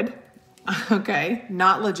loaded. Okay,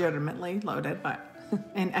 not legitimately loaded, but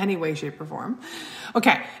in any way, shape, or form.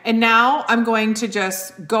 Okay, and now I'm going to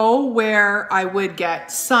just go where I would get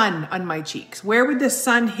sun on my cheeks. Where would the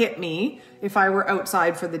sun hit me if I were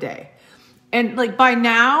outside for the day? And like by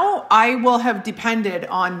now, I will have depended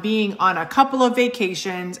on being on a couple of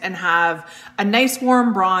vacations and have a nice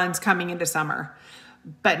warm bronze coming into summer.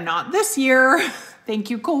 But not this year. Thank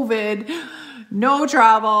you, COVID. No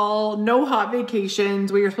travel, no hot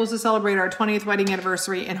vacations. We were supposed to celebrate our 20th wedding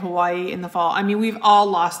anniversary in Hawaii in the fall. I mean, we've all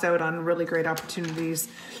lost out on really great opportunities.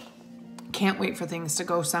 Can't wait for things to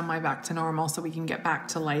go semi back to normal so we can get back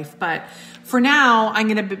to life. But for now, I'm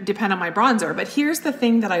going to depend on my bronzer. But here's the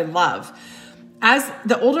thing that I love. As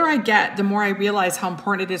the older I get, the more I realize how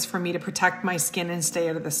important it is for me to protect my skin and stay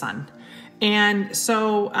out of the sun. And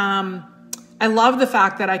so I love the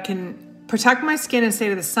fact that I can protect my skin and stay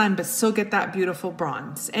to the sun, but still get that beautiful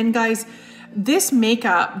bronze. And guys, this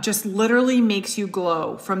makeup just literally makes you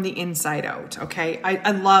glow from the inside out, okay?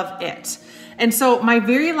 I love it. And so my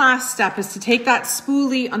very last step is to take that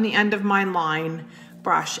spoolie on the end of my line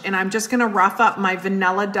brush, and I'm just gonna rough up my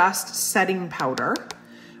Vanilla Dust setting powder,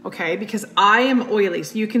 okay? Because I am oily.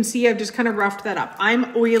 So you can see I've just kind of roughed that up.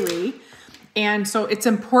 I'm oily, and so it's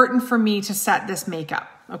important for me to set this makeup.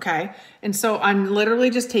 Okay, and so I'm literally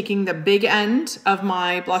just taking the big end of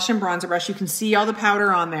my blush and bronzer brush. You can see all the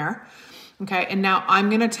powder on there. Okay, and now I'm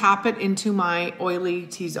gonna tap it into my oily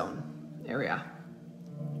T-zone area.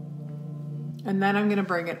 And then I'm gonna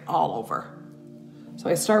bring it all over. So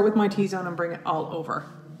I start with my T-zone and bring it all over.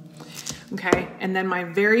 Okay, and then my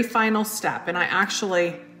very final step, and I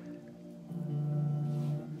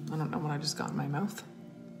don't know what I just got in my mouth,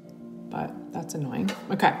 but that's annoying.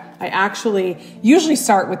 Okay, I actually usually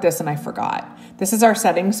start with this and I forgot. This is our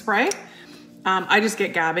setting spray. I just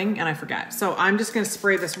get gabbing and I forget. So I'm just gonna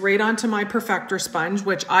spray this right onto my Perfector sponge,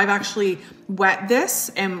 which I've actually wet this,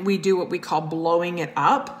 and we do what we call blowing it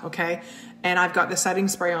up, okay? And I've got the setting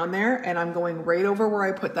spray on there, and I'm going right over where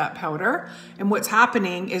I put that powder. And what's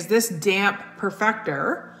happening is this damp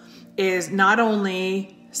Perfector is not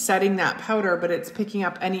only setting that powder, but it's picking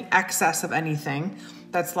up any excess of anything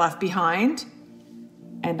that's left behind,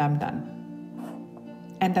 and I'm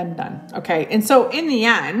done. And I'm done, okay? And so in the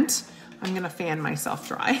end, I'm gonna fan myself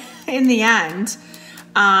dry. In the end,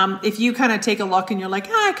 if you kind of take a look and you're like,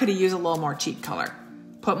 I could have used a little more cheek color,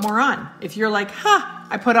 put more on. If you're like,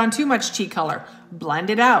 I put on too much cheek color, blend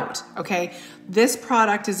it out, okay? This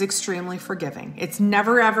product is extremely forgiving. It's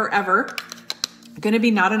never, ever, ever gonna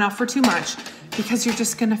be not enough for too much, because you're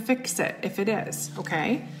just gonna fix it if it is,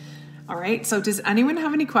 okay? All right, so does anyone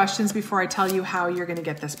have any questions before I tell you how you're gonna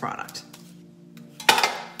get this product?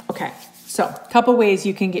 Okay, so a couple ways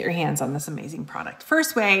you can get your hands on this amazing product.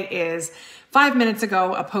 First way is 5 minutes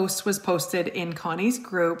ago, a post was posted in Connie's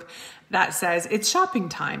group that says it's shopping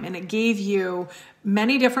time, and it gave you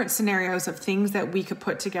many different scenarios of things that we could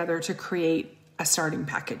put together to create a starting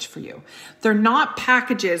package for you. They're not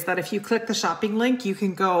packages that if you click the shopping link, you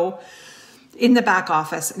can go in the back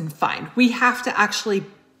office and find. We have to actually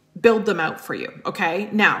build them out for you. Okay.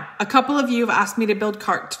 Now, a couple of you have asked me to build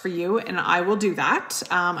carts for you, and I will do that.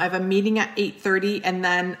 I have a meeting at 8:30, and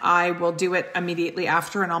then I will do it immediately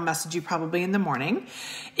after, and I'll message you probably in the morning.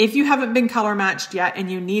 If you haven't been color matched yet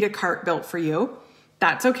and you need a cart built for you,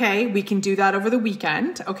 that's okay. We can do that over the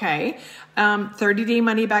weekend. Okay. 30-day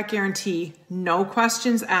money back guarantee. No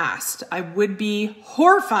questions asked. I would be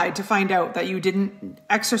horrified to find out that you didn't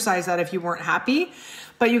exercise that if you weren't happy.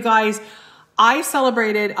 But you guys, I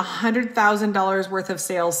celebrated $100,000 worth of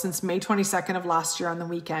sales since May 22nd of last year on the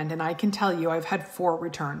weekend. And I can tell you, I've had 4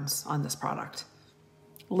 returns on this product.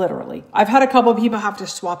 Literally. I've had a couple of people have to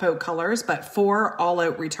swap out colors, but 4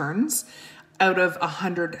 all-out returns out of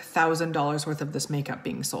 $100,000 worth of this makeup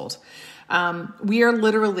being sold. We are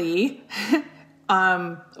literally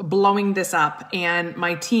blowing this up, and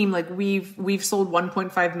my team, like we've sold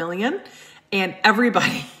 1.5 million, and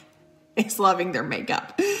everybody is loving their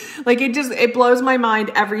makeup. Like it blows my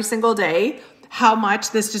mind every single day how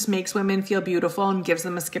much this just makes women feel beautiful and gives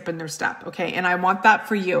them a skip in their step. Okay. And I want that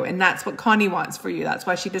for you. And that's what Connie wants for you. That's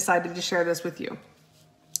why she decided to share this with you.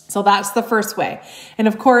 So that's the first way. And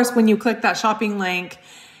of course, when you click that shopping link,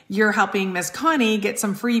 you're helping Miss Connie get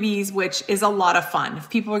some freebies, which is a lot of fun. If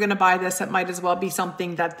people are going to buy this, it might as well be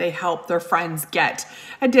something that they help their friends get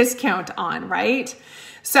a discount on, right?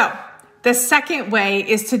 So the second way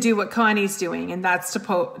is to do what Connie's doing, and that's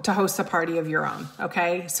to host a party of your own,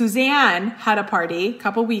 okay? Suzanne had a party a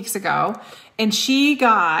couple weeks ago, and she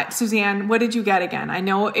got, Suzanne, what did you get again? I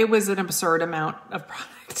know it was an absurd amount of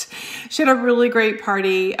product. She had a really great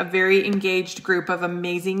party, a very engaged group of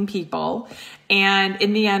amazing people, and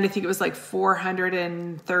in the end, I think it was like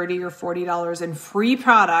 $430 or $40 in free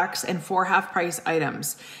products and 4 half-price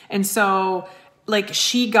items. And so like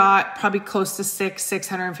she got probably close to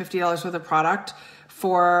 $650 worth of product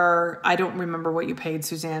for, I don't remember what you paid,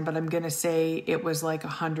 Suzanne, but I'm going to say it was like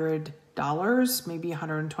 $100, maybe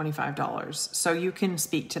 $125. So you can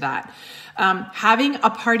speak to that. Having a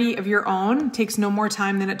party of your own takes no more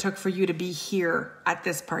time than it took for you to be here at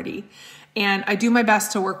this party. And I do my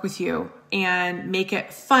best to work with you and make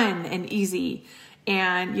it fun and easy.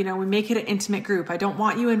 And, you know, we make it an intimate group. I don't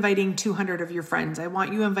want you inviting 200 of your friends. I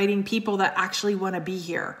want you inviting people that actually want to be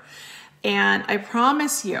here. And I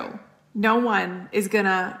promise you, no one is going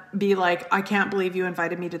to be like, I can't believe you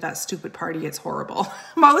invited me to that stupid party. It's horrible.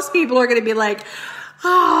 Most people are going to be like,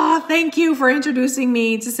 oh, thank you for introducing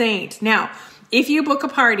me to Seint. Now, if you book a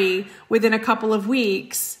party within a couple of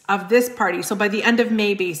weeks of this party, so by the end of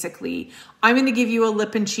May, basically, I'm going to give you a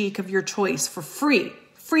lip and cheek of your choice for free.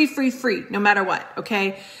 Free, no matter what,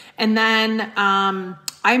 okay? And then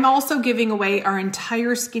I'm also giving away our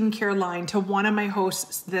entire skincare line to one of my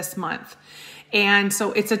hosts this month. And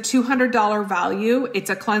so it's a $200 value. It's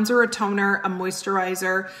a cleanser, a toner, a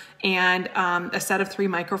moisturizer, and a set of 3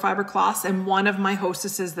 microfiber cloths. And one of my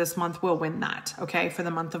hostesses this month will win that, okay, for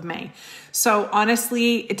the month of May. So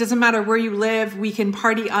honestly, it doesn't matter where you live. We can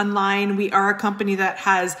party online. We are a company that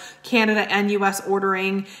has Canada and US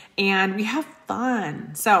ordering, and we have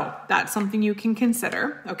fun. So that's something you can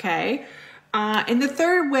consider, okay? And the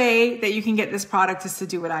third way that you can get this product is to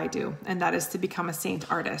do what I do, and that is to become a Seint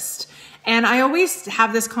artist. And I always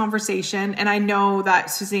have this conversation, and I know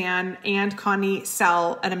that Suzanne and Connie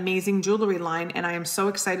sell an amazing jewelry line, and I am so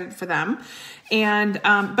excited for them. And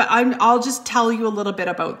but I'll just tell you a little bit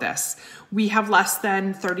about this. We have less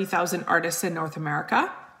than 30,000 artists in North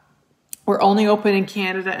America. We're only open in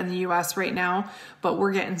Canada and the US right now, but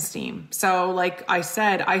we're getting steam. So like I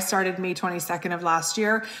said, I started May 22nd of last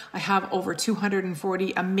year. I have over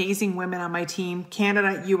 240 amazing women on my team,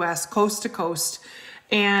 Canada, US, coast to coast.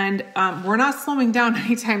 And we're not slowing down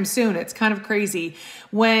anytime soon. It's kind of crazy.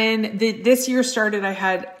 When this year started, I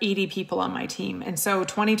had 80 people on my team. And so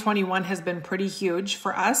 2021 has been pretty huge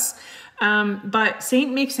for us. But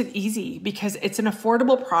Seint makes it easy because it's an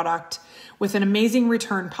affordable product with an amazing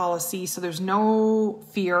return policy. So there's no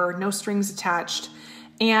fear, no strings attached.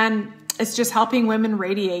 And it's just helping women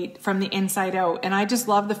radiate from the inside out. And I just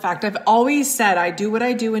love the fact, I've always said I do what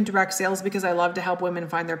I do in direct sales because I love to help women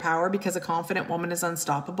find their power, because a confident woman is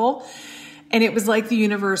unstoppable. And it was like the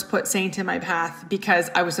universe put Seint in my path because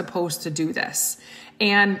I was supposed to do this.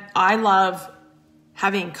 And I love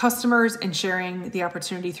having customers and sharing the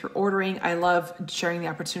opportunity through ordering. I love sharing the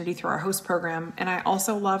opportunity through our host program. And I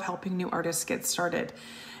also love helping new artists get started.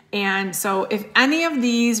 And so if any of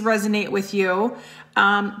these resonate with you,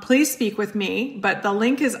 please speak with me, but the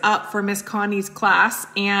link is up for Miss Connie's class,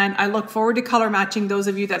 and I look forward to color matching those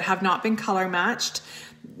of you that have not been color matched.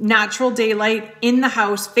 natural daylight in the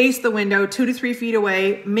house, face the window, 2 to 3 feet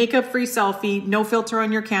away, makeup-free selfie, no filter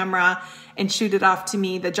on your camera, and shoot it off to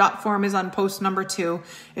me. The jot form is on post number 2.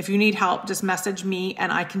 If you need help, just message me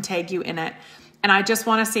and I can tag you in it. And I just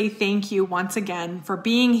want to say thank you once again for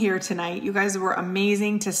being here tonight. You guys were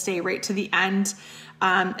amazing to stay right to the end.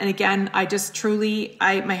 And again, I just truly,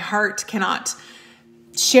 my heart cannot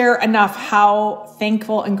share enough how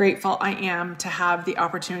thankful and grateful I am to have the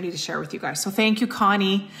opportunity to share with you guys. So thank you,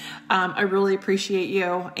 Connie. I really appreciate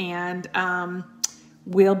you, and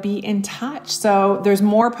we'll be in touch. So there's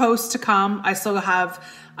more posts to come. I still have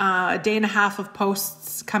a day and a half of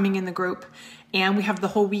posts coming in the group, and we have the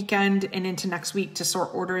whole weekend and into next week to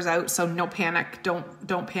sort orders out. So no panic.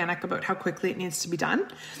 Don't panic about how quickly it needs to be done.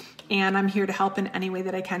 And I'm here to help in any way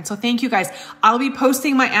that I can. So thank you guys. I'll be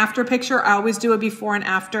posting my after picture. I always do a before and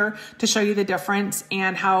after to show you the difference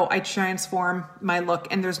and how I transform my look.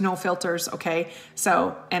 And there's no filters, okay?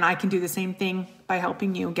 So, and I can do the same thing by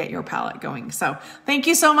helping you get your palette going. So thank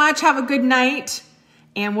you so much. Have a good night.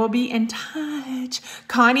 And we'll be in touch.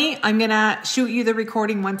 Connie, I'm gonna shoot you the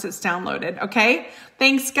recording once it's downloaded, okay?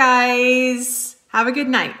 Thanks, guys. Have a good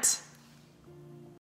night.